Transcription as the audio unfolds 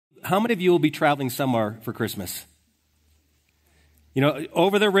how many of you will be traveling somewhere for Christmas? You know,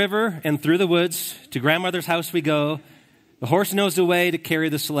 over the river and through the woods, to grandmother's house we go. The horse knows the way to carry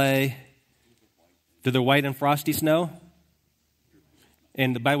the sleigh through the white and frosty snow.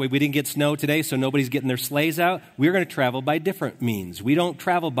 And by the way, we didn't get snow today, so nobody's getting their sleighs out. We're going to travel by different means. We don't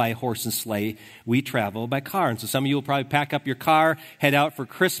travel by horse and sleigh. We travel by car. And so some of you will probably pack up your car, head out for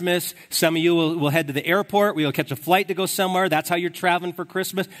Christmas. Some of you will head to the airport. We'll catch a flight to go somewhere. That's how you're traveling for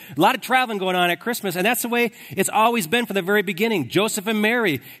Christmas. A lot of traveling going on at Christmas, and that's the way it's always been from the very beginning. Joseph and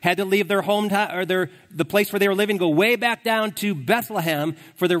Mary had to leave their hometown, or the place where they were living, go way back down to Bethlehem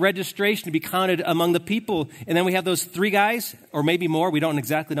for their registration to be counted among the people. And then we have those 3 guys, or maybe more, we don't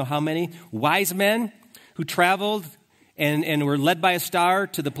exactly know how many, wise men who traveled and were led by a star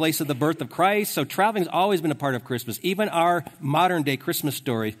to the place of the birth of Christ. So traveling has always been a part of Christmas. Even our modern day Christmas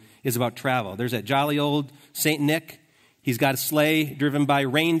story is about travel. There's that jolly old Saint Nick. He's got a sleigh driven by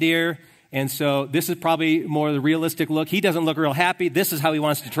reindeer. And so this is probably more the realistic look. He doesn't look real happy. This is how he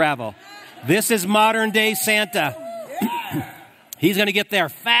wants to travel. This is modern day Santa. He's going to get there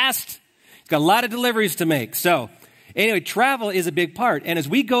fast. He's got a lot of deliveries to make. So anyway, travel is a big part. And as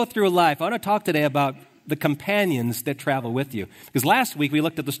we go through life, I want to talk today about the companions that travel with you. Because last week we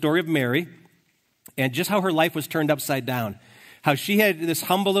looked at the story of Mary and just how her life was turned upside down. How she had this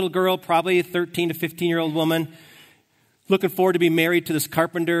humble little girl, probably a 13 to 15-year-old woman, looking forward to be married to this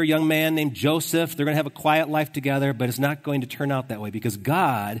carpenter, young man named Joseph. They're going to have a quiet life together, but it's not going to turn out that way because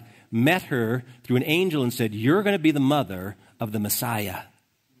God met her through an angel and said, you're going to be the mother of the Messiah.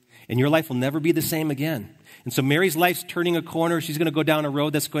 And your life will never be the same again. And so Mary's life's turning a corner. She's going to go down a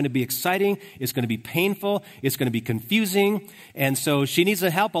road that's going to be exciting. It's going to be painful. It's going to be confusing. And so she needs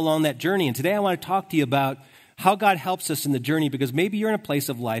help along that journey. And today I want to talk to you about how God helps us in the journey, because maybe you're in a place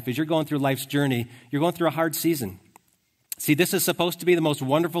of life, as you're going through life's journey, you're going through a hard season. See, this is supposed to be the most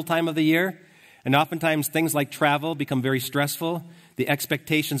wonderful time of the year. And oftentimes things like travel become very stressful. The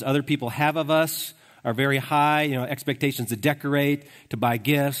expectations other people have of us are very high, expectations to decorate, to buy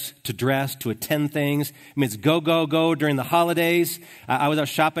gifts, to dress, to attend things. I mean, it's go, go, go during the holidays. I was out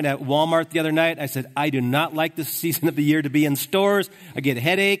shopping at Walmart the other night. I said, I do not like this season of the year to be in stores. I get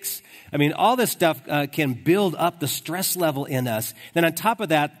headaches. I mean, all this stuff can build up the stress level in us. Then on top of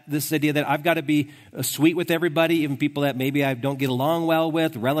that, this idea that I've got to be sweet with everybody, even people that maybe I don't get along well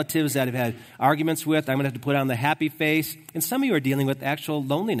with, relatives that I've had arguments with, I'm going to have to put on the happy face. And some of you are dealing with actual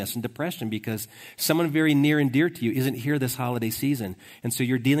loneliness and depression because someone very near and dear to you isn't here this holiday season. And so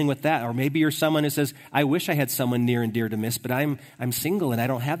you're dealing with that. Or maybe you're someone who says, I wish I had someone near and dear to miss, but I'm single and I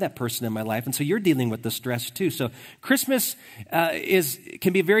don't have that person in my life. And so you're dealing with the stress too. So Christmas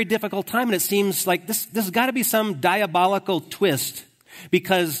can be a very difficult time, and it seems like this has got to be some diabolical twist,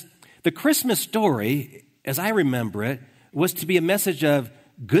 because the Christmas story, as I remember it, was to be a message of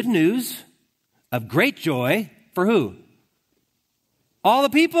good news, of great joy for who? All the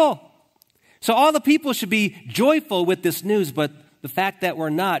people. So all the people should be joyful with this news, but the fact that we're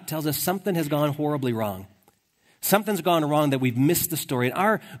not tells us something has gone horribly wrong. Something's gone wrong, that we've missed the story. And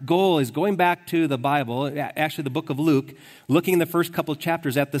our goal is going back to the Bible, actually the book of Luke, looking in the first couple of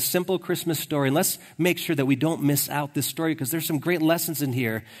chapters at the simple Christmas story. And let's make sure that we don't miss out this story, because there's some great lessons in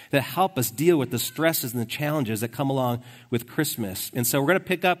here that help us deal with the stresses and the challenges that come along with Christmas. And so we're going to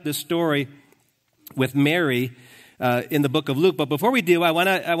pick up this story with Mary in the book of Luke. But before we do, I want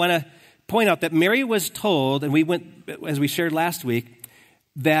to point out that Mary was told, and we went, as we shared last week,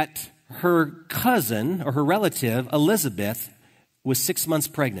 that her cousin or her relative, Elizabeth, was 6 months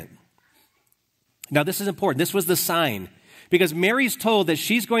pregnant. Now, this is important. This was the sign, because Mary's told that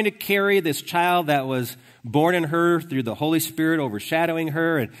she's going to carry this child that was born in her through the Holy Spirit overshadowing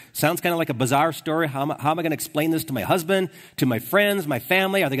her. It sounds kind of like a bizarre story. How am I going to explain this to my husband, to my friends, my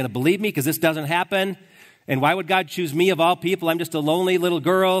family? Are they going to believe me because this doesn't happen? And why would God choose me of all people? I'm just a lonely little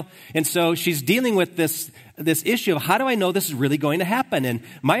girl. And so she's dealing with this issue of, how do I know this is really going to happen? And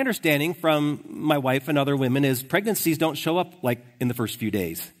my understanding from my wife and other women is pregnancies don't show up like in the first few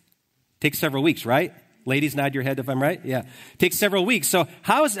days. It takes several weeks, right? Ladies, nod your head if I'm right. Yeah. It takes several weeks. So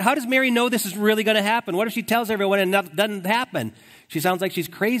how does Mary know this is really going to happen? What if she tells everyone and it doesn't happen? She sounds like she's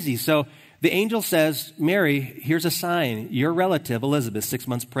crazy. So the angel says, Mary, here's a sign. Your relative, Elizabeth, 6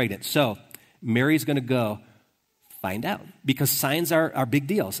 months pregnant. So Mary's going to go find out, because signs are big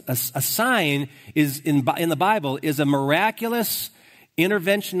deals. A sign is in the Bible is a miraculous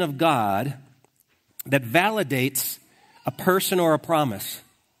intervention of God that validates a person or a promise.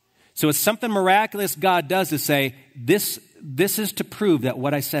 So it's something miraculous God does to say, this is to prove that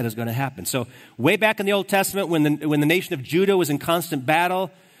what I said is going to happen. So way back in the Old Testament, when the nation of Judah was in constant battle,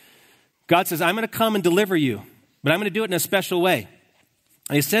 God says, I'm going to come and deliver you, but I'm going to do it in a special way.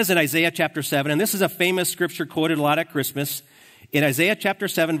 And it says in Isaiah chapter 7, and this is a famous scripture quoted a lot at Christmas, in Isaiah chapter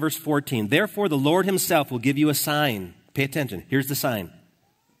 7, verse 14, therefore the Lord himself will give you a sign. Pay attention. Here's the sign.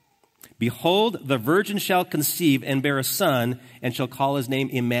 Behold, the virgin shall conceive and bear a son and shall call his name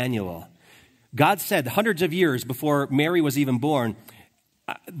Emmanuel. God said hundreds of years before Mary was even born,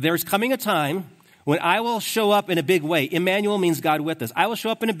 there's coming a time when I will show up in a big way. Emmanuel means God with us. I will show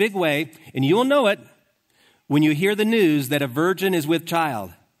up in a big way, and you will know it when you hear the news that a virgin is with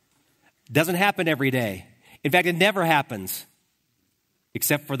child. It doesn't happen every day. In fact, it never happens,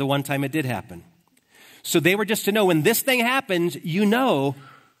 except for the one time it did happen. So they were just to know when this thing happens, you know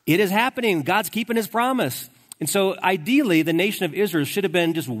it is happening. God's keeping his promise. And so ideally, the nation of Israel should have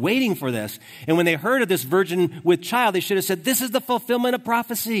been just waiting for this. And when they heard of this virgin with child, they should have said, this is the fulfillment of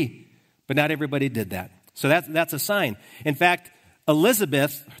prophecy. But not everybody did that. So that's a sign. In fact,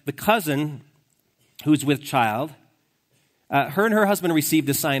 Elizabeth, the cousin who's with child, her and her husband received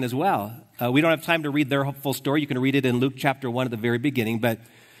a sign as well. We don't have time to read their full story. You can read it in Luke chapter 1 at the very beginning. But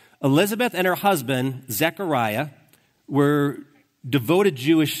Elizabeth and her husband, Zechariah, were devoted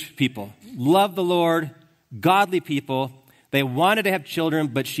Jewish people, loved the Lord, godly people. They wanted to have children,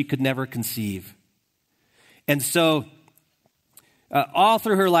 but she could never conceive. And so all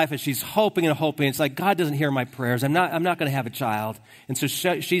through her life, as she's hoping and hoping, it's like, God doesn't hear my prayers. I'm not going to have a child. And so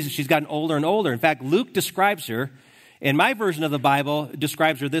she's gotten older and older. In fact, Luke describes her, and my version of the Bible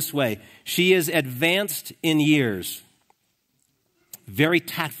describes her this way. She is advanced in years. Very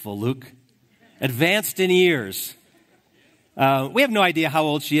tactful, Luke. Advanced in years. We have no idea how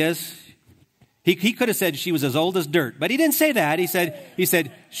old she is. He could have said she was as old as dirt, but he didn't say that. He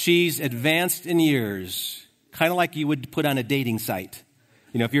said she's advanced in years, kind of like you would put on a dating site.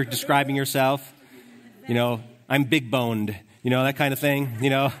 You know, if you're describing yourself, you know, I'm big boned, you know, that kind of thing,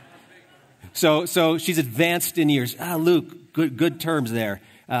 you know. So she's advanced in years. Luke, good terms there.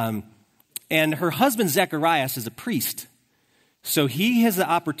 And her husband Zacharias is a priest. So he has the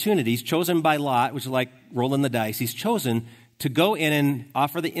opportunity, he's chosen by Lot, which is like rolling the dice. He's chosen to go in and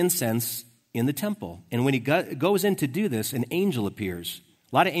offer the incense in the temple. And when he goes in to do this, an angel appears.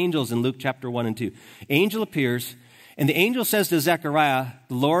 A lot of angels in Luke chapter 1 and 2. Angel appears, and the angel says to Zechariah,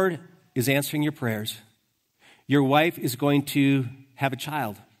 the Lord is answering your prayers. Your wife is going to have a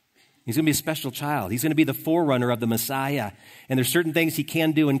child. He's going to be a special child. He's going to be the forerunner of the Messiah. And there's certain things he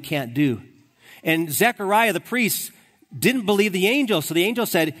can do and can't do. And Zechariah, the priest, didn't believe the angel. So the angel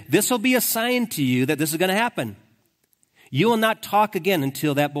said, this will be a sign to you that this is going to happen. You will not talk again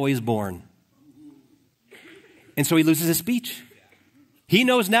until that boy is born. And so he loses his speech. He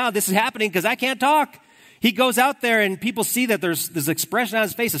knows now this is happening because I can't talk. He goes out there and people see that there's this expression on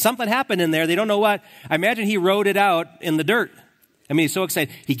his face. If something happened in there, they don't know what. I imagine he wrote it out in the dirt. I mean, he's so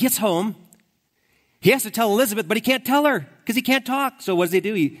excited. He gets home. He has to tell Elizabeth, but he can't tell her because he can't talk. So what does he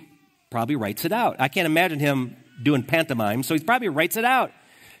do? He probably writes it out. I can't imagine him doing pantomime, so he probably writes it out.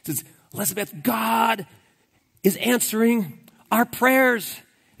 He says, Elizabeth, God is answering our prayers.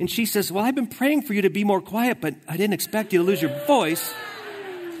 And she says, well, I've been praying for you to be more quiet, but I didn't expect you to lose your voice.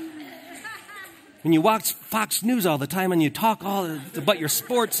 And you watch Fox News all the time and you talk all about your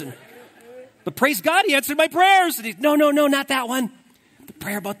sports. But praise God, he answered my prayers. And no, not that one. The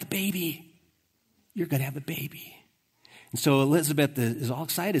prayer about the baby. You're going to have a baby. And so Elizabeth is all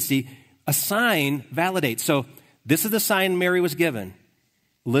excited. See, a sign validates. So this is the sign Mary was given.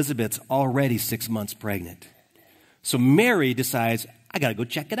 Elizabeth's already 6 months pregnant. So Mary decides, I got to go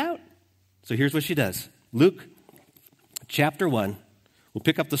check it out. So here's what she does. Luke chapter 1. We'll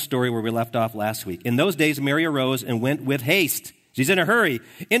pick up the story where we left off last week. In those days, Mary arose and went with haste. She's in a hurry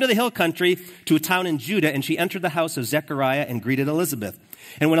into the hill country to a town in Judah, and she entered the house of Zechariah and greeted Elizabeth.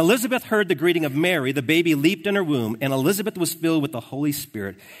 And when Elizabeth heard the greeting of Mary, the baby leaped in her womb, and Elizabeth was filled with the Holy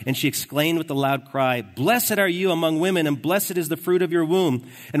Spirit. And she exclaimed with a loud cry, Blessed are you among women, and blessed is the fruit of your womb.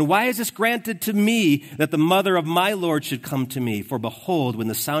 And why is this granted to me, that the mother of my Lord should come to me? For behold, when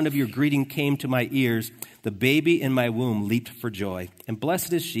the sound of your greeting came to my ears, the baby in my womb leaped for joy. And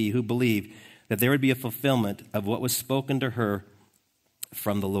blessed is she who believed that there would be a fulfillment of what was spoken to her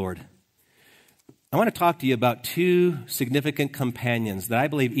from the Lord. I want to talk to you about two significant companions that I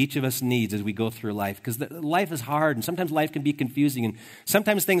believe each of us needs as we go through life, because life is hard and sometimes life can be confusing and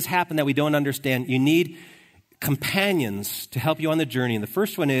sometimes things happen that we don't understand. You need companions to help you on the journey. And the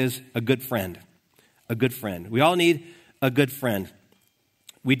first one is a good friend. A good friend. We all need a good friend.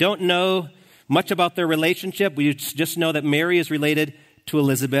 We don't know much about their relationship. We just know that Mary is related to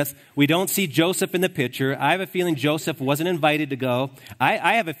Elizabeth. We don't see Joseph in the picture. I have a feeling Joseph wasn't invited to go.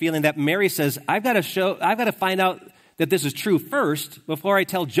 I have a feeling that Mary says, I've got to find out that this is true first before I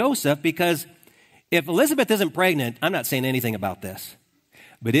tell Joseph, because if Elizabeth isn't pregnant, I'm not saying anything about this.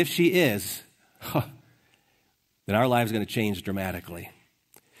 But if she is, then our lives are going to change dramatically.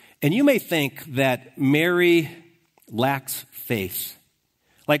 And you may think that Mary lacks faith.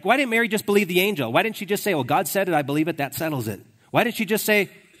 Like, why didn't Mary just believe the angel? Why didn't she just say, well, God said it, I believe it, that settles it? Why didn't she just say,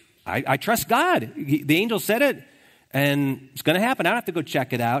 I trust God. The angel said it, and it's going to happen. I don't have to go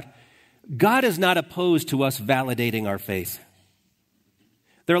check it out. God is not opposed to us validating our faith.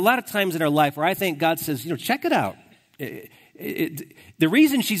 There are a lot of times in our life where I think God says, check it out. The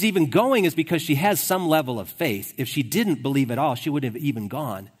reason she's even going is because she has some level of faith. If she didn't believe at all, she wouldn't have even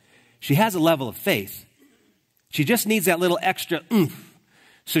gone. She has a level of faith. She just needs that little extra oomph.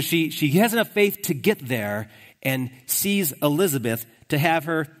 So she has enough faith to get there and sees Elizabeth to have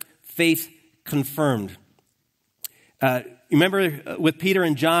her faith confirmed. Remember with Peter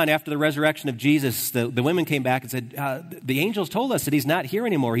and John after the resurrection of Jesus, the women came back and said, the angels told us that he's not here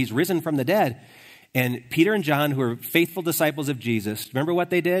anymore. He's risen from the dead. And Peter and John, who are faithful disciples of Jesus, remember what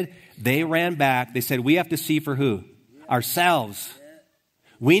they did? They ran back. They said, we have to see for who? Ourselves.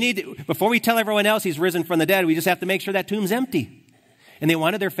 Before we tell everyone else he's risen from the dead, we just have to make sure that tomb's empty. And they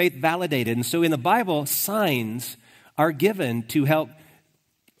wanted their faith validated. And so in the Bible, signs are given to help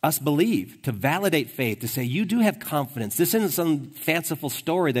us believe, to validate faith, to say, you do have confidence. This isn't some fanciful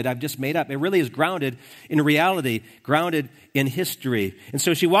story that I've just made up. It really is grounded in reality, grounded in history. And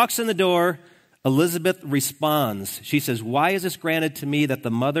so she walks in the door. Elizabeth responds. She says, why is this granted to me that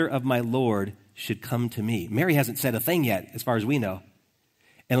the mother of my Lord should come to me? Mary hasn't said a thing yet, as far as we know.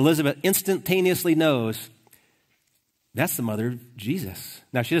 And Elizabeth instantaneously knows that's the mother of Jesus.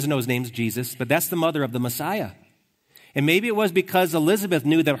 Now, she doesn't know his name's Jesus, but that's the mother of the Messiah. And maybe it was because Elizabeth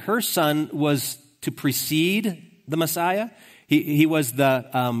knew that her son was to precede the Messiah. He was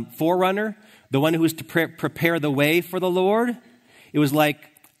the forerunner, the one who was to prepare the way for the Lord. It was like,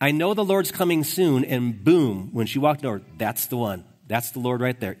 I know the Lord's coming soon, and boom, when she walked over, that's the one. That's the Lord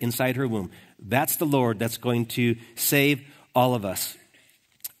right there, inside her womb. That's the Lord that's going to save all of us.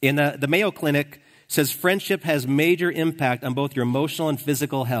 In the Mayo Clinic says friendship has major impact on both your emotional and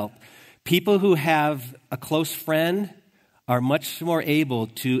physical health. People who have a close friend are much more able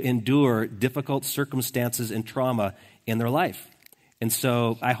to endure difficult circumstances and trauma in their life. And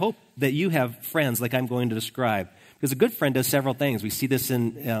so I hope that you have friends like I'm going to describe. Because a good friend does several things. We see this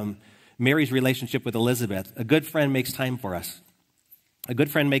in Mary's relationship with Elizabeth. A good friend makes time for us. A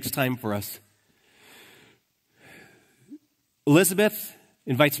good friend makes time for us. Elizabeth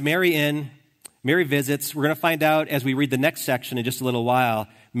invites Mary in. Mary visits. We're going to find out as we read the next section in just a little while.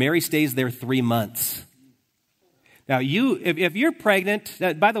 Mary stays there 3 months. Now, if you're pregnant,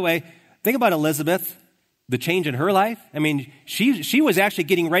 by the way, think about Elizabeth, the change in her life. I mean, she was actually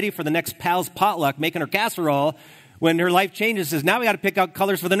getting ready for the next pal's potluck, making her casserole, when her life changes. Says, now we got to pick out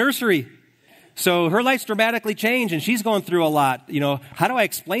colors for the nursery. So her life's dramatically changed, and she's going through a lot. How do I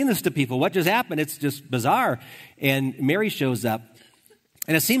explain this to people? What just happened? It's just bizarre. And Mary shows up,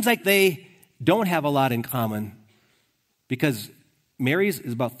 and it seems like they don't have a lot in common because Mary's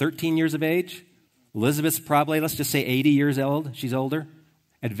is about 13 years of age. Elizabeth's probably, let's just say 80 years old. She's older,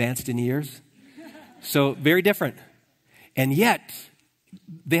 advanced in years. So very different. And yet,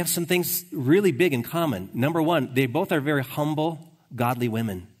 they have some things really big in common. Number one, they both are very humble, godly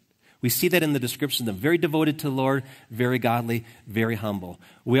women. We see that in the description of them. Very devoted to the Lord, very godly, very humble.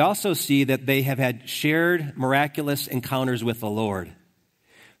 We also see that they have had shared miraculous encounters with the Lord.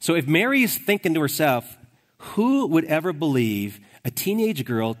 So if Mary's thinking to herself, who would ever believe a teenage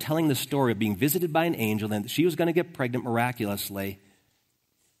girl telling the story of being visited by an angel and that she was going to get pregnant miraculously?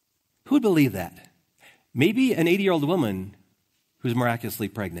 Who would believe that? Maybe an 80-year-old woman who's miraculously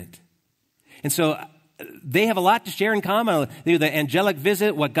pregnant. And so they have a lot to share in common. The angelic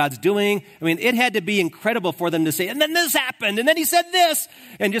visit, what God's doing. I mean, it had to be incredible for them to say, and then this happened, and then he said this,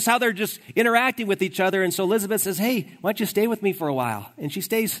 and just how they're just interacting with each other. And so Elizabeth says, hey, why don't you stay with me for a while? And she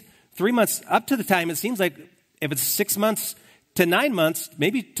stays 3 months, up to the time, it seems like if it's 6 months to 9 months,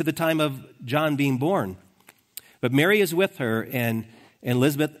 maybe to the time of John being born. But Mary is with her, and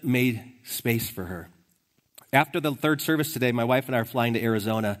Elizabeth made space for her. After the third service today, my wife and I are flying to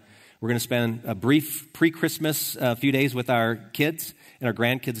Arizona. We're going to spend a brief pre-Christmas few days with our kids and our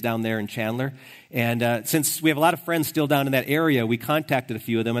grandkids down there in Chandler. And since we have a lot of friends still down in that area, we contacted a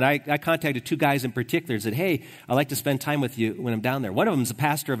few of them. And I contacted 2 guys in particular and said, hey, I'd like to spend time with you when I'm down there. One of them is a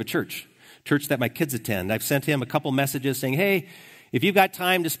pastor of a church that my kids attend. I've sent him a couple messages saying, hey, if you've got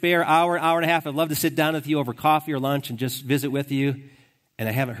time to spare hour and a half, I'd love to sit down with you over coffee or lunch and just visit with you. And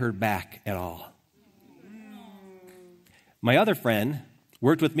I haven't heard back at all. My other friend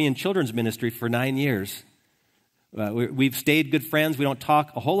worked with me in children's ministry for 9 years. We've stayed good friends. We don't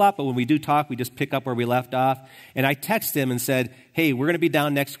talk a whole lot, but when we do talk, we just pick up where we left off. And I texted him and said, hey, we're going to be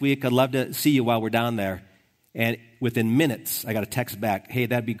down next week. I'd love to see you while we're down there. And within minutes, I got a text back, hey,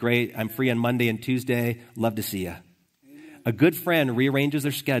 that'd be great. I'm free on Monday and Tuesday. Love to see you. Amen. A good friend rearranges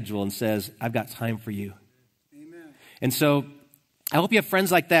their schedule and says, I've got time for you. Amen. And so I hope you have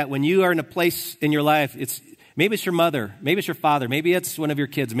friends like that. When you are in a place in your life, maybe it's your mother, maybe it's your father, maybe it's one of your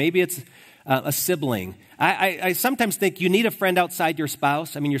kids, maybe it's a sibling. I sometimes think you need a friend outside your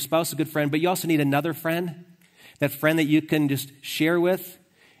spouse. I mean, your spouse is a good friend, but you also need another friend, that friend that you can just share with.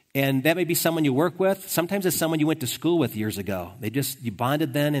 And that may be someone you work with. Sometimes it's someone you went to school with years ago. You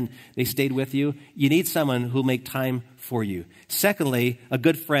bonded then and they stayed with you. You need someone who will make time for you. Secondly, a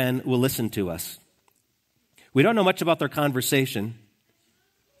good friend will listen to us. We don't know much about their conversation,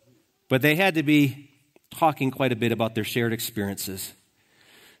 but they had to be talking quite a bit about their shared experiences.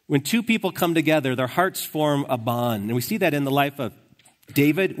 When two people come together, their hearts form a bond. And we see that in the life of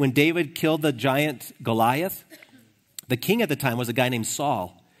David. When David killed the giant Goliath, the king at the time was a guy named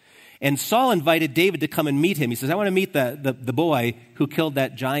Saul. And Saul invited David to come and meet him. He says, I want to meet the boy who killed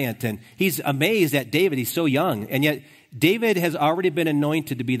that giant. And he's amazed at David. He's so young. And yet David has already been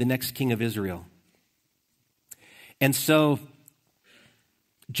anointed to be the next king of Israel. And so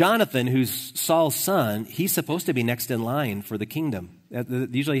Jonathan, who's Saul's son, he's supposed to be next in line for the kingdom. That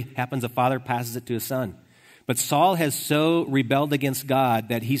usually happens, a father passes it to his son. But Saul has so rebelled against God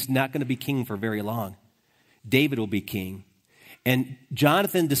that he's not going to be king for very long. David will be king. And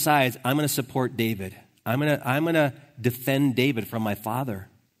Jonathan decides, I'm going to support David. I'm going to defend David from my father.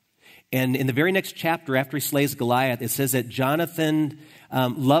 And in the very next chapter, after he slays Goliath, it says that Jonathan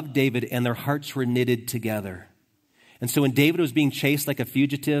loved David and their hearts were knitted together. And so when David was being chased like a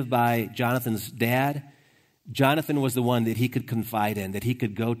fugitive by Jonathan's dad, Jonathan was the one that he could confide in, that he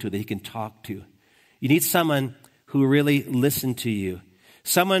could go to, that he can talk to. You need someone who really listens to you.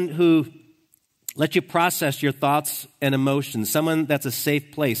 Someone who let you process your thoughts and emotions. Someone that's a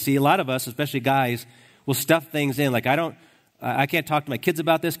safe place. See, a lot of us, especially guys, will stuff things in. Like, I can't talk to my kids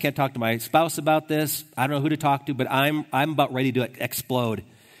about this, can't talk to my spouse about this. I don't know who to talk to, but I'm about ready to explode.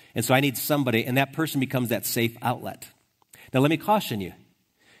 And so I need somebody, and that person becomes that safe outlet. Now, let me caution you.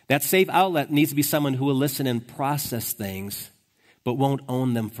 That safe outlet needs to be someone who will listen and process things, but won't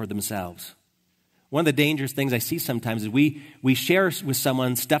own them for themselves. One of the dangerous things I see sometimes is we share with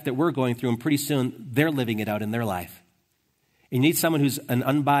someone stuff that we're going through, and pretty soon they're living it out in their life. And you need someone who's an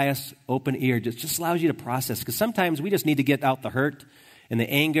unbiased, open ear, just allows you to process. Because sometimes we just need to get out the hurt and the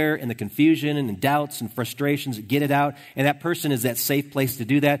anger and the confusion and the doubts and frustrations, get it out. And that person is that safe place to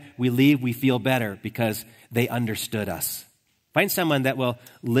do that. We leave, we feel better because they understood us. Find someone that will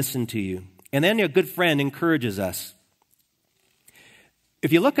listen to you. And then a good friend encourages us.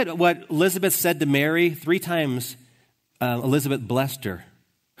 If you look at what Elizabeth said to Mary, 3 times Elizabeth blessed her.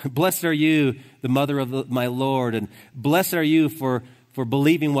 Blessed are you, the mother of my Lord, and blessed are you for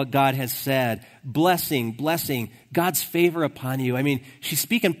believing what God has said. Blessing, God's favor upon you. I mean, she's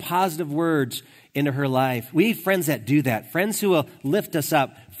speaking positive words into her life. We need friends that do that, friends who will lift us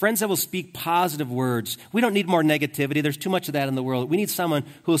up, friends that will speak positive words. We don't need more negativity. There's too much of that in the world. We need someone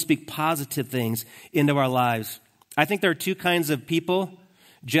who will speak positive things into our lives. I think there are 2 kinds of people,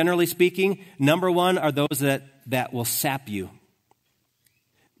 generally speaking. Number 1 are those that will sap you.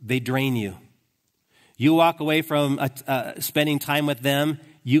 They drain you. You walk away from spending time with them,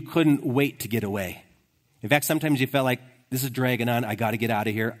 you couldn't wait to get away. In fact, sometimes you felt like, this is dragging on. I got to get out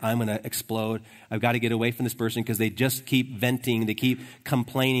of here. I'm going to explode. I've got to get away from this person because they just keep venting. They keep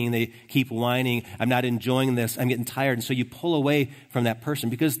complaining. They keep whining. I'm not enjoying this. I'm getting tired. And so you pull away from that person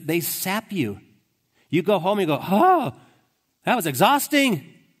because they sap you. You go home and you go, oh, that was exhausting.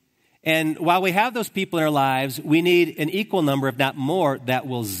 And while we have those people in our lives, we need an equal number, if not more, that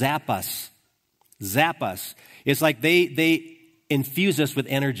will zap us. Zap us. It's like they infuse us with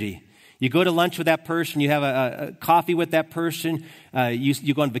energy. You go to lunch with that person, you have a coffee with that person,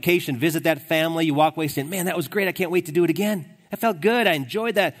 you go on vacation, visit that family, you walk away saying, man, that was great, I can't wait to do it again. That felt good, I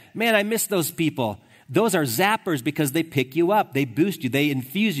enjoyed that. Man, I miss those people. Those are zappers because they pick you up, they boost you, they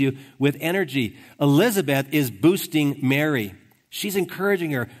infuse you with energy. Elizabeth is boosting Mary. She's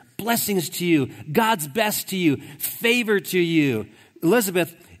encouraging her, blessings to you, God's best to you, favor to you.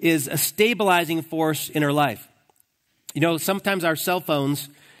 Elizabeth is a stabilizing force in her life. You know, sometimes our cell phones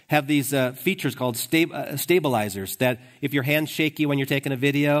have these features called stabilizers that if your hand's shaky when you're taking a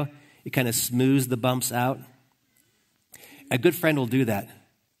video, it kind of smooths the bumps out. A good friend will do that.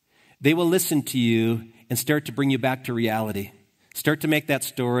 They will listen to you and start to bring you back to reality. Start to make that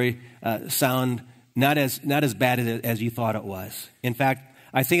story sound not as bad as you thought it was. In fact,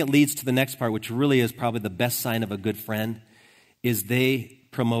 I think it leads to the next part, which really is probably the best sign of a good friend, is they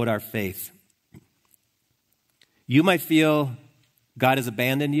promote our faith. You might feel God has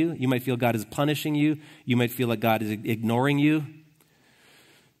abandoned you. You might feel God is punishing you. You might feel like God is ignoring you.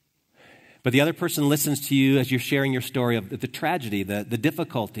 But the other person listens to you as you're sharing your story of the tragedy, the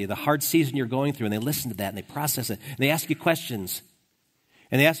difficulty, the hard season you're going through, and they listen to that and they process it. And they ask you questions.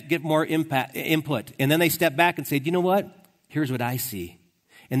 And they get more input. And then they step back and say, you know what? Here's what I see.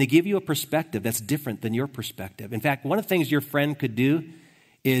 And they give you a perspective that's different than your perspective. In fact, one of the things your friend could do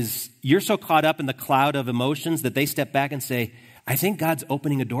is you're so caught up in the cloud of emotions that they step back and say, I think God's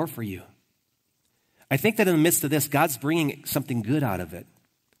opening a door for you. I think that in the midst of this, God's bringing something good out of it.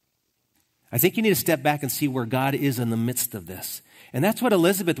 I think you need to step back and see where God is in the midst of this. And that's what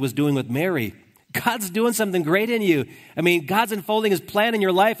Elizabeth was doing with Mary. God's doing something great in you. I mean, God's unfolding his plan in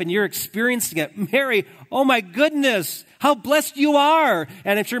your life and you're experiencing it. Mary, oh my goodness, how blessed you are.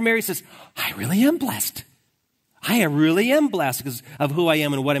 And I'm sure Mary says, I really am blessed. I really am blessed because of who I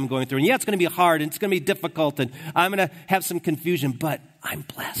am and what I'm going through. And yeah, it's going to be hard and it's going to be difficult and I'm going to have some confusion, but I'm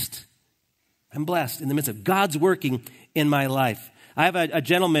blessed. I'm blessed in the midst of God's working in my life. I have a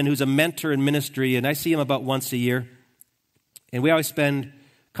gentleman who's a mentor in ministry, and I see him about once a year. And we always spend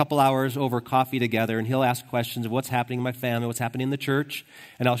a couple hours over coffee together, and he'll ask questions of what's happening in my family, what's happening in the church,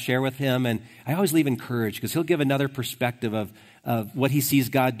 and I'll share with him. And I always leave encouraged because he'll give another perspective of what he sees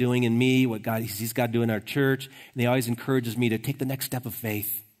God doing in me, he sees God doing in our church, and he always encourages me to take the next step of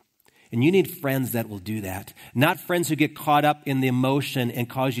faith. And you need friends that will do that, not friends who get caught up in the emotion and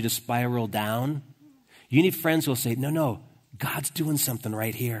cause you to spiral down. You need friends who will say, no, God's doing something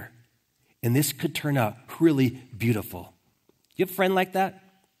right here. And this could turn out really beautiful. You have a friend like that?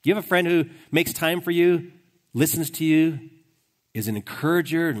 You have a friend who makes time for you, listens to you, is an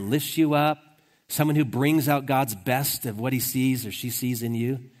encourager and lifts you up, someone who brings out God's best of what he sees or she sees in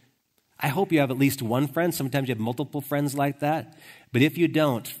you? I hope you have at least one friend. Sometimes you have multiple friends like that. But if you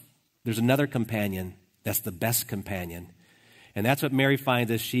don't, there's another companion that's the best companion. And that's what Mary finds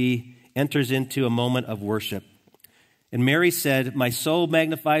as she enters into a moment of worship. And Mary said, my soul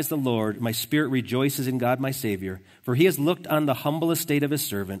magnifies the Lord, my spirit rejoices in God my Savior, for he has looked on the humble estate of his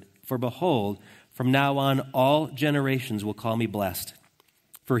servant. For behold, from now on all generations will call me blessed.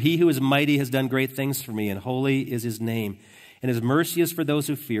 For he who is mighty has done great things for me, and holy is his name. And his mercy is for those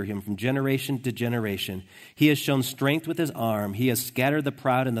who fear him from generation to generation. He has shown strength with his arm. He has scattered the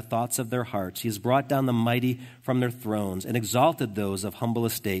proud in the thoughts of their hearts. He has brought down the mighty from their thrones and exalted those of humble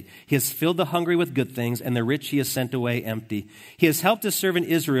estate. He has filled the hungry with good things, and the rich he has sent away empty. He has helped his servant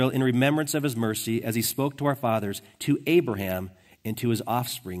Israel in remembrance of his mercy, as he spoke to our fathers, to Abraham, and to his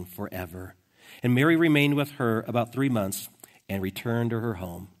offspring forever. And Mary remained with her about 3 months and returned to her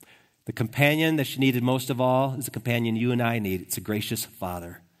home. The companion that she needed most of all is the companion you and I need. It's a gracious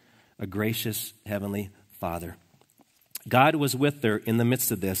Father, a gracious Heavenly Father. God was with her in the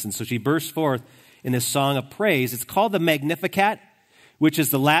midst of this, and so she burst forth in this song of praise. It's called the Magnificat, which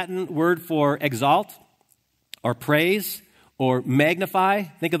is the Latin word for exalt or praise or magnify.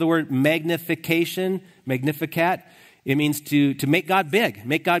 Think of the word magnification, Magnificat. It means to make God big,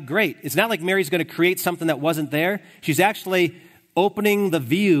 make God great. It's not like Mary's going to create something that wasn't there. She's actually opening the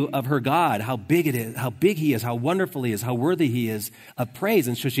view of her God, how big it is, how big he is, how wonderful he is, how worthy he is of praise.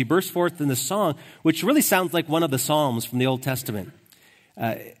 And so she bursts forth in this song, which really sounds like one of the Psalms from the Old Testament.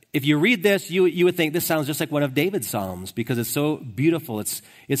 If you read this, you would think this sounds just like one of David's Psalms because it's so beautiful.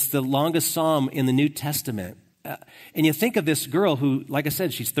 It's the longest psalm in the New Testament. And you think of this girl who, like I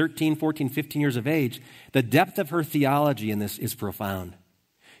said, she's 13, 14, 15 years of age. The depth of her theology in this is profound.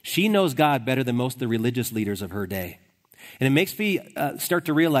 She knows God better than most of the religious leaders of her day. And it makes me start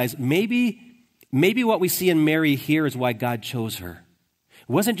to realize maybe what we see in Mary here is why God chose her. It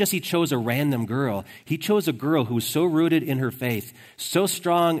wasn't just he chose a random girl. He chose a girl who was so rooted in her faith, so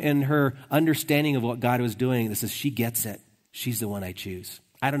strong in her understanding of what God was doing. This is, she gets it. She's the one I choose.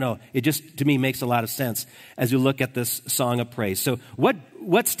 I don't know. It just, to me, makes a lot of sense as you look at this song of praise. So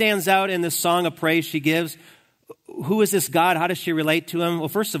what stands out in this song of praise she gives? Who is this God? How does she relate to him? Well,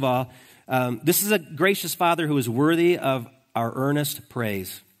 first of all, this is a gracious Father who is worthy of our earnest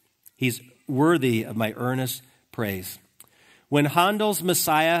praise. He's worthy of my earnest praise. When Handel's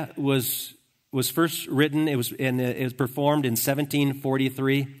Messiah was first written, it was performed in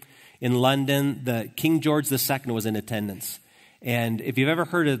 1743 in London. The King George II was in attendance. And if you've ever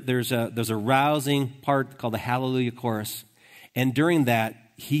heard it, there's a rousing part called the Hallelujah Chorus. And during that,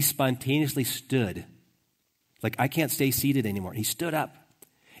 he spontaneously stood. Like, I can't stay seated anymore. He stood up.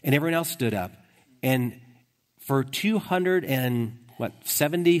 And everyone else stood up. And for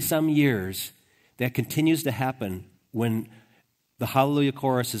 270 some years, that continues to happen when the Hallelujah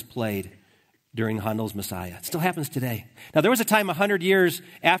chorus is played during Handel's Messiah. It still happens today. Now, there was a time 100 years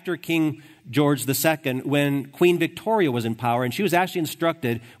after King George II when Queen Victoria was in power, and she was actually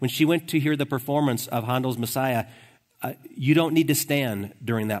instructed when she went to hear the performance of Handel's Messiah, you don't need to stand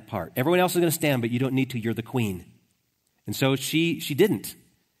during that part. Everyone else is going to stand, but you don't need to. You're the queen. And so she didn't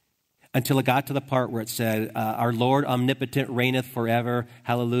until it got to the part where it said, our Lord omnipotent reigneth forever.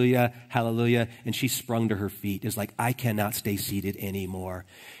 Hallelujah, hallelujah. And she sprung to her feet. It's like, I cannot stay seated anymore.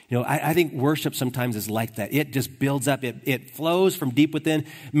 You know, I think worship sometimes is like that. It just builds up. It flows from deep within.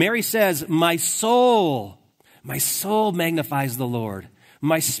 Mary says, my soul magnifies the Lord.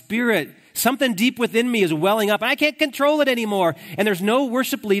 My spirit, something deep within me is welling up, and I can't control it anymore. And there's no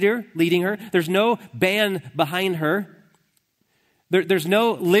worship leader leading her. There's no band behind her. There's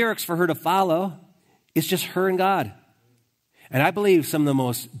no lyrics for her to follow. It's just her and God. And I believe some of the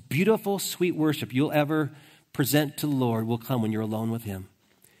most beautiful, sweet worship you'll ever present to the Lord will come when you're alone with Him.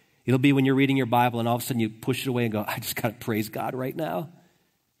 It'll be when you're reading your Bible and all of a sudden you push it away and go, I just got to praise God right now.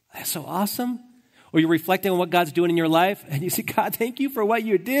 That's so awesome. Or you're reflecting on what God's doing in your life and you say, God, thank you for what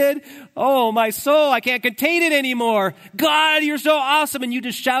you did. Oh, my soul, I can't contain it anymore. God, you're so awesome. And you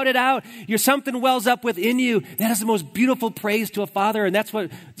just shout it out. Something wells up within you. That is the most beautiful praise to a father. And that's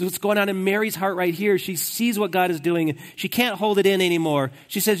what's going on in Mary's heart right here. She sees what God is doing. She can't hold it in anymore.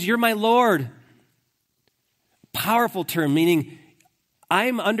 She says, you're my Lord. Powerful term, meaning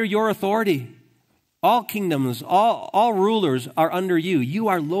I'm under your authority. All kingdoms, all rulers are under you. You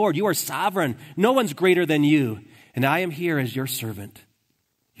are Lord. You are sovereign. No one's greater than you. And I am here as your servant.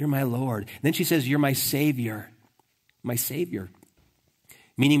 You're my Lord. And then she says, you're my Savior. My Savior.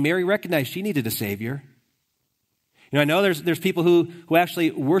 Meaning Mary recognized she needed a Savior. You know, I know there's people who actually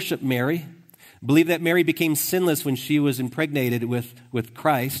worship Mary, believe that Mary became sinless when she was impregnated with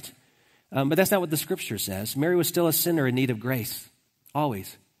Christ. But that's not what the Scripture says. Mary was still a sinner in need of grace.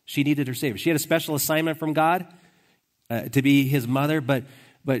 Always. She needed her Savior. She had a special assignment from God to be His mother, but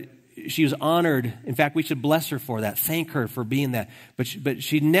she was honored. In fact, we should bless her for that. Thank her for being that. But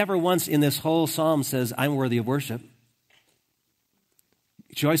she never once in this whole psalm says, I'm worthy of worship.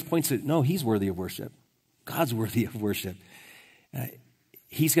 She always points to, no, He's worthy of worship. God's worthy of worship.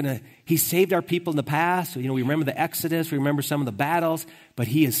 He saved our people in the past. You know, we remember the Exodus. We remember some of the battles. But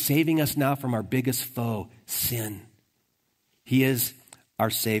He is saving us now from our biggest foe, sin. He is our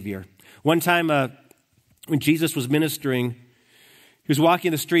Savior. One time when Jesus was ministering, He was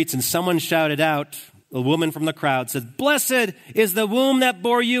walking the streets and someone shouted out, a woman from the crowd said, blessed is the womb that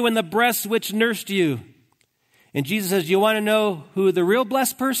bore you and the breasts which nursed you. And Jesus says, you want to know who the real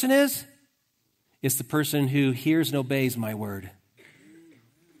blessed person is? It's the person who hears and obeys my word.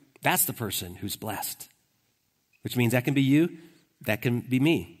 That's the person who's blessed. Which means that can be you, that can be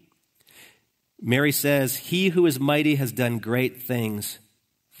me. Mary says, he who is mighty has done great things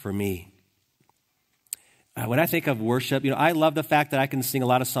for me. When I think of worship, you know, I love the fact that I can sing a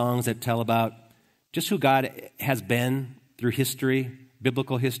lot of songs that tell about just who God has been through history,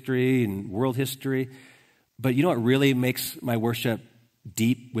 biblical history and world history. But you know what really makes my worship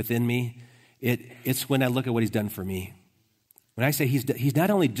deep within me? It's when I look at what He's done for me. When I say he's not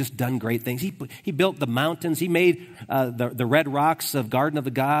only just done great things, he built the mountains, He made the red rocks of Garden of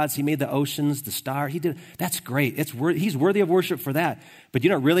the Gods, He made the oceans, the star. That's great. He's worthy of worship for that. But you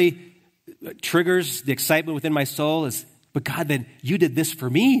know what really triggers the excitement within my soul is, but God, then you did this for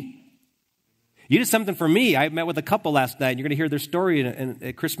me. You did something for me. I met with a couple last night, and you're going to hear their story in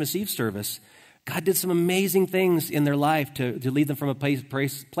a Christmas Eve service. God did some amazing things in their life to lead them from a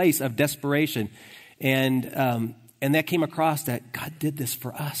place of desperation. And that came across that God did this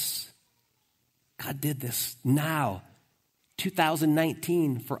for us. God did this now,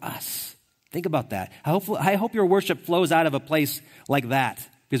 2019, for us. Think about that. I hope your worship flows out of a place like that.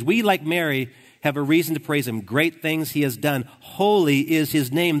 Because we, like Mary, have a reason to praise Him. Great things He has done. Holy is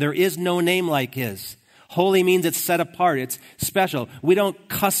His name. There is no name like His. Holy means it's set apart. It's special. We don't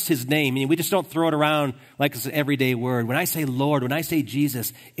cuss His name. I mean, we just don't throw it around like it's an everyday word. When I say Lord, when I say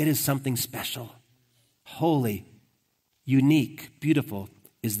Jesus, it is something special. Holy, unique, beautiful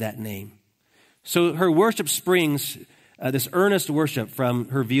is that name. So her worship springs, this earnest worship from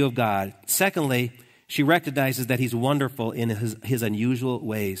her view of God. Secondly, she recognizes that He's wonderful in his unusual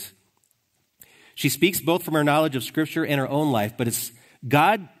ways. She speaks both from her knowledge of Scripture and her own life, but it's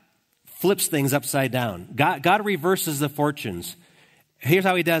God flips things upside down. God reverses the fortunes. Here's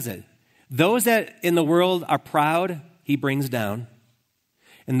how He does it. Those that in the world are proud, He brings down.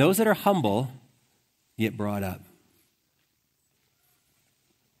 And those that are humble, get brought up.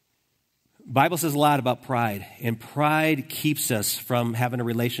 Bible says a lot about pride, and pride keeps us from having a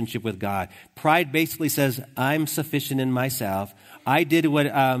relationship with God. Pride basically says, I'm sufficient in myself. I did what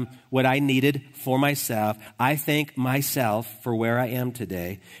I needed for myself. I thank myself for where I am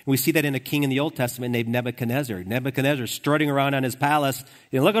today. And we see that in a king in the Old Testament named Nebuchadnezzar. Nebuchadnezzar strutting around on his palace.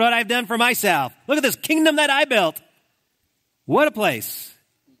 Look at what I've done for myself. Look at this kingdom that I built. What a place.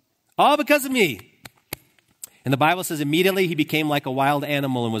 All because of me. And the Bible says immediately he became like a wild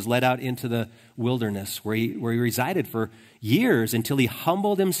animal and was led out into the wilderness where he resided for years until he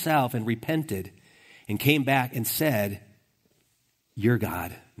humbled himself and repented and came back and said, you're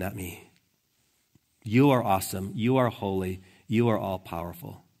God, not me. You are awesome. You are holy. You are all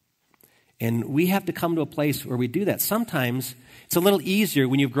powerful. And we have to come to a place where we do that. Sometimes it's a little easier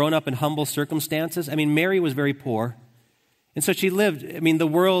when you've grown up in humble circumstances. I mean, Mary was very poor. And so she lived, the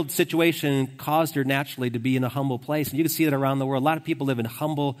world situation caused her naturally to be in a humble place. And you can see that around the world. A lot of people live in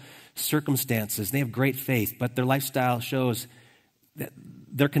humble circumstances. They have great faith, but their lifestyle shows that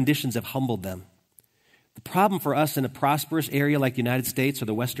their conditions have humbled them. The problem for us in a prosperous area like the United States or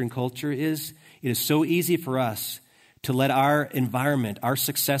the Western culture is it is so easy for us to let our environment, our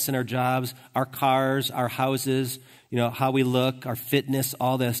success in our jobs, our cars, our houses, how we look, our fitness,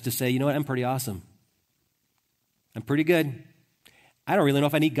 all this, to say, you know what, I'm pretty awesome. I'm pretty good. I don't really know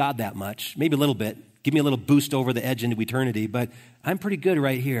if I need God that much. Maybe a little bit. Give me a little boost over the edge into eternity, but I'm pretty good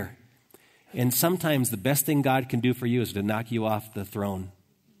right here. And sometimes the best thing God can do for you is to knock you off the throne.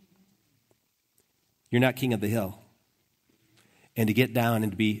 You're not king of the hill. And to get down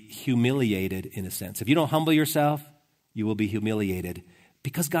and to be humiliated in a sense. If you don't humble yourself, you will be humiliated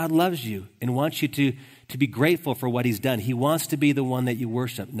because God loves you and wants you to be grateful for what he's done. He wants to be the one that you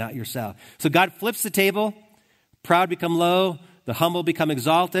worship, not yourself. So God flips the table. Proud become low, the humble become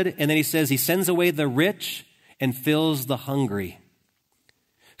exalted, and then he says he sends away the rich and fills the hungry.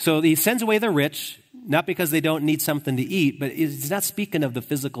 So he sends away the rich, not because they don't need something to eat, but he's not speaking of the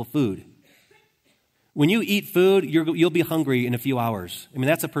physical food. When you eat food, you'll be hungry in a few hours.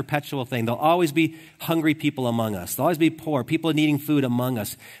 That's a perpetual thing. There'll always be hungry people among us. There'll always be poor, people needing food among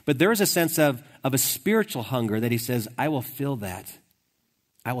us. But there is a sense of a spiritual hunger that he says, I will fill that.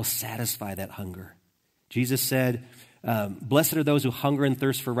 I will satisfy that hunger. Jesus said, blessed are those who hunger and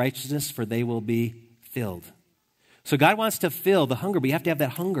thirst for righteousness, for they will be filled. So God wants to fill the hunger, but you have to have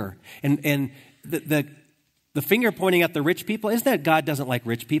that hunger. And the finger pointing at the rich people, isn't that God doesn't like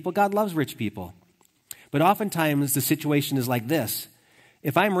rich people? God loves rich people. But oftentimes the situation is like this.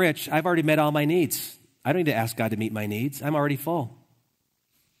 If I'm rich, I've already met all my needs. I don't need to ask God to meet my needs. I'm already full.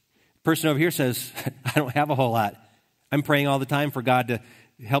 The person over here says, I don't have a whole lot. I'm praying all the time for God to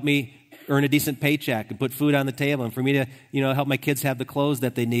help me earn a decent paycheck and put food on the table and for me to, help my kids have the clothes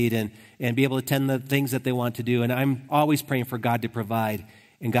that they need and be able to attend the things that they want to do. And I'm always praying for God to provide,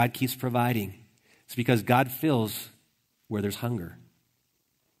 and God keeps providing. It's because God fills where there's hunger.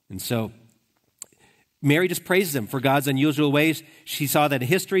 And so Mary just praises him for God's unusual ways. She saw that in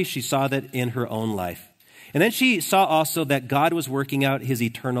history. She saw that in her own life. And then she saw also that God was working out his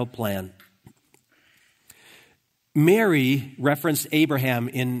eternal plan. Mary referenced Abraham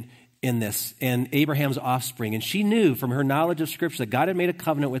in this and Abraham's offspring. And she knew from her knowledge of Scripture that God had made a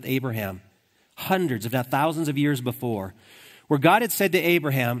covenant with Abraham hundreds, if not thousands of years before, where God had said to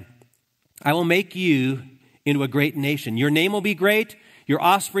Abraham, I will make you into a great nation. Your name will be great. Your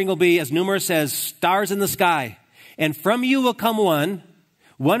offspring will be as numerous as stars in the sky. And from you will come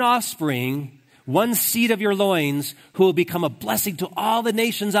one offspring, one seed of your loins, who will become a blessing to all the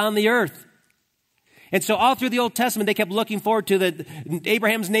nations on the earth. And so all through the Old Testament, they kept looking forward to that.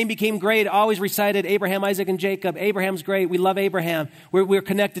 Abraham's name became great. Always recited Abraham, Isaac, and Jacob. Abraham's great. We love Abraham. We're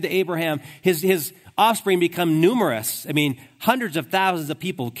connected to Abraham. His offspring become numerous. Hundreds of thousands of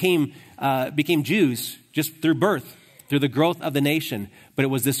people became Jews just through birth, through the growth of the nation. But it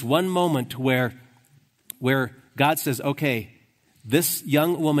was this one moment where God says, okay, this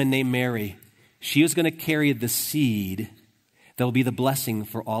young woman named Mary, she is going to carry the seed that will be the blessing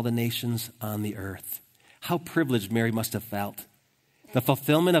for all the nations on the earth. How privileged Mary must have felt. The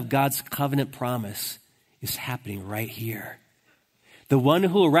fulfillment of God's covenant promise is happening right here. The one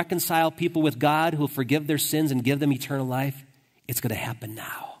who will reconcile people with God, who will forgive their sins and give them eternal life, it's going to happen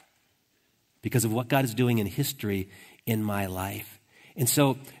now because of what God is doing in history in my life. And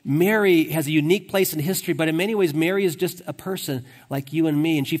so Mary has a unique place in history, but in many ways, Mary is just a person like you and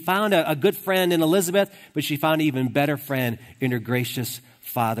me. And she found a good friend in Elizabeth, but she found an even better friend in her gracious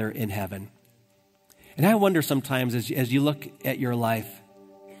Father in heaven. And I wonder sometimes as you look at your life,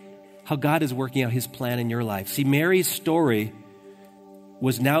 how God is working out his plan in your life. See, Mary's story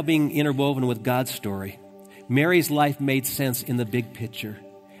was now being interwoven with God's story. Mary's life made sense in the big picture.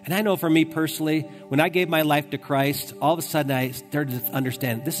 And I know for me personally, when I gave my life to Christ, all of a sudden I started to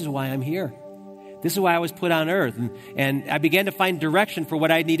understand this is why I'm here. This is why I was put on earth. And I began to find direction for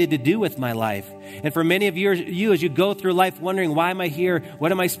what I needed to do with my life. And for many of you, as you go through life wondering, why am I here?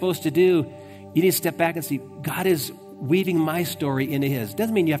 What am I supposed to do? You need to step back and see, God is weaving my story into his.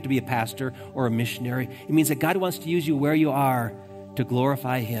 Doesn't mean you have to be a pastor or a missionary. It means that God wants to use you where you are to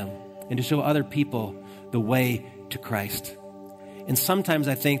glorify him and to show other people the way to Christ. And sometimes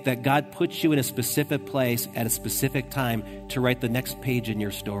I think that God puts you in a specific place at a specific time to write the next page in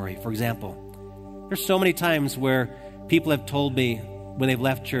your story. For example, there's so many times where people have told me when they've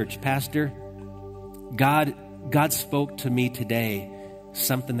left church, Pastor, God spoke to me today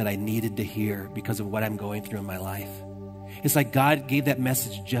something that I needed to hear because of what I'm going through in my life. It's like God gave that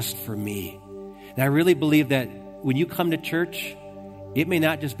message just for me. And I really believe that when you come to church, it may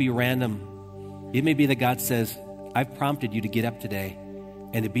not just be random. It may be that God says, I've prompted you to get up today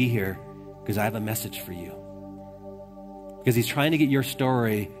and to be here because I have a message for you. Because he's trying to get your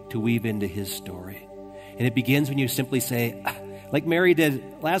story to weave into his story. And it begins when you simply say, like Mary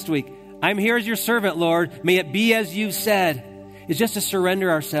did last week, I'm here as your servant, Lord. May it be as you've said. It's just to surrender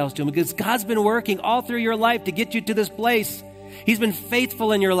ourselves to him because God's been working all through your life to get you to this place. He's been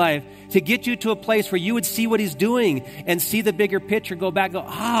faithful in your life to get you to a place where you would see what he's doing and see the bigger picture, go back, go,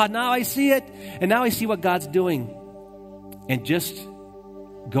 now I see it. And now I see what God's doing. And just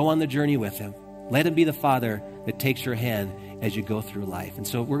go on the journey with him. Let him be the Father that takes your hand as you go through life. And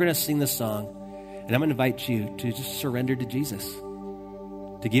so we're going to sing this song, and I'm going to invite you to just surrender to Jesus,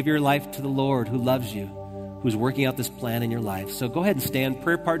 to give your life to the Lord who loves you, who's working out this plan in your life. So go ahead and stand.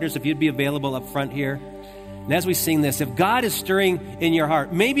 Prayer partners, if you'd be available up front here. And as we sing this, if God is stirring in your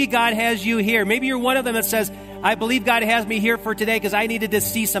heart, maybe God has you here. Maybe you're one of them that says, I believe God has me here for today because I needed to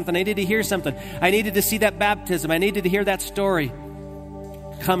see something. I needed to hear something. I needed to see that baptism. I needed to hear that story.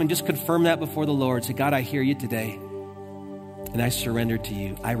 Come and just confirm that before the Lord. Say, God, I hear you today, and I surrender to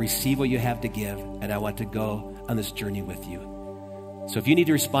you. I receive what you have to give, and I want to go on this journey with you. So if you need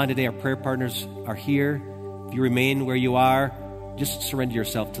to respond today, our prayer partners are here. If you remain where you are, just surrender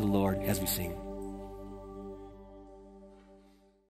yourself to the Lord as we sing.